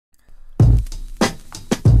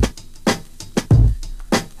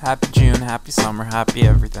Happy June, happy summer, happy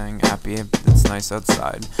everything, happy it's nice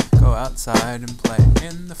outside. Go outside and play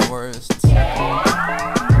in the forest.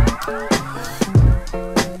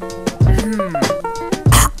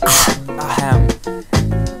 Ahem.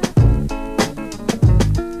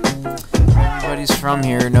 Everybody's from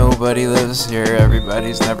here, nobody lives here.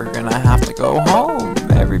 Everybody's never gonna have to go home.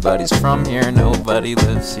 Everybody's from here, nobody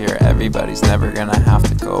lives here. Everybody's never gonna have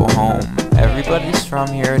to go home. Everybody's from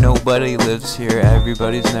here, nobody lives here.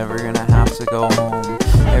 Everybody's never gonna have to go home.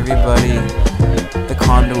 Everybody, the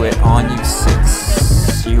conduit on you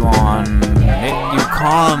sits you on it. You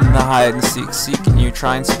calm the hide and seek and you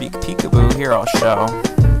try and speak peekaboo. Here I'll show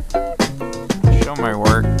my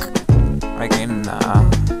work. I can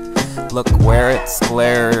look where it's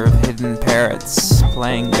glare of hidden parrots,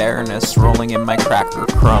 playing bareness, rolling in my cracker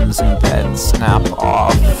crumbs in bed. Snap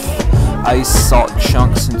off ice salt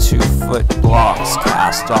chunks and 2-foot blocks,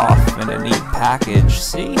 cast off in a neat package.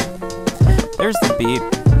 See? There's the beat.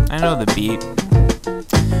 I know the beat.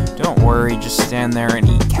 Don't worry, just stand there and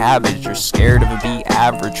eat cabbage. You're scared of a beat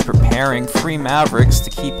average, preparing free mavericks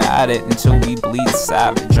to keep at it until we bleed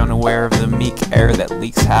savage, unaware of the meek air that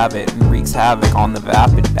leaks habit and wreaks havoc on the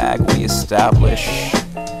vapid bag we establish,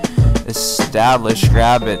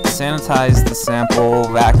 grab it, sanitize the sample,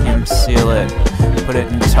 vacuum seal it, put it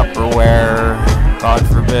in Tupperware, God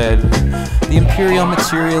forbid. The imperial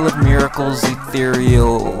material of miracles,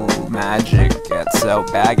 ethereal magic gets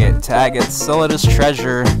out, bag it, tag it, sell it as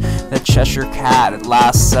treasure. The Cheshire cat at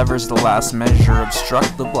last severs the last measure,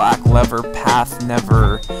 obstruct the black lever path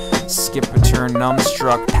never, skip a turn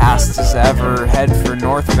numbstruck past as ever, head for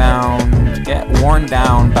northbound, get worn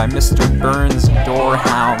down by Mr. Burns' door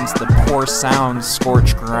hounds, the poor sound,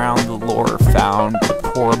 scorched ground, the lore found, the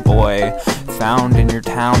poor boy found in your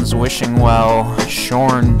town's wishing well,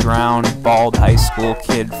 shorn, drowned, bald high school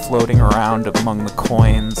kid floating around among the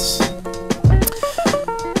coins.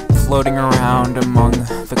 Floating around among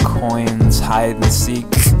the coins, hide and seek.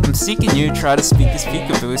 I'm seeking you, try to speak as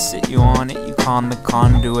peekaboo, sit you on it, you con the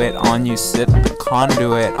conduit, on you sit, the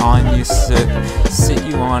conduit, on you sit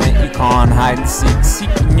you on it, you con, hide and seek,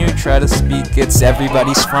 seeking you, try to speak, it's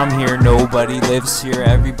everybody's from here, nobody lives here,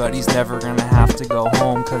 everybody's never gonna have to go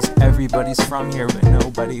home, cause everybody's from here, but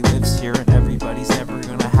nobody lives here, and everybody's never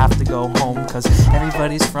gonna have to go home, cause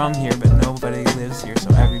everybody's from here, but nobody lives here, so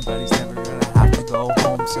everybody's never gonna have to go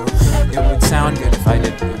home, so it would sound good if I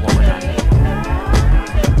did it one more time.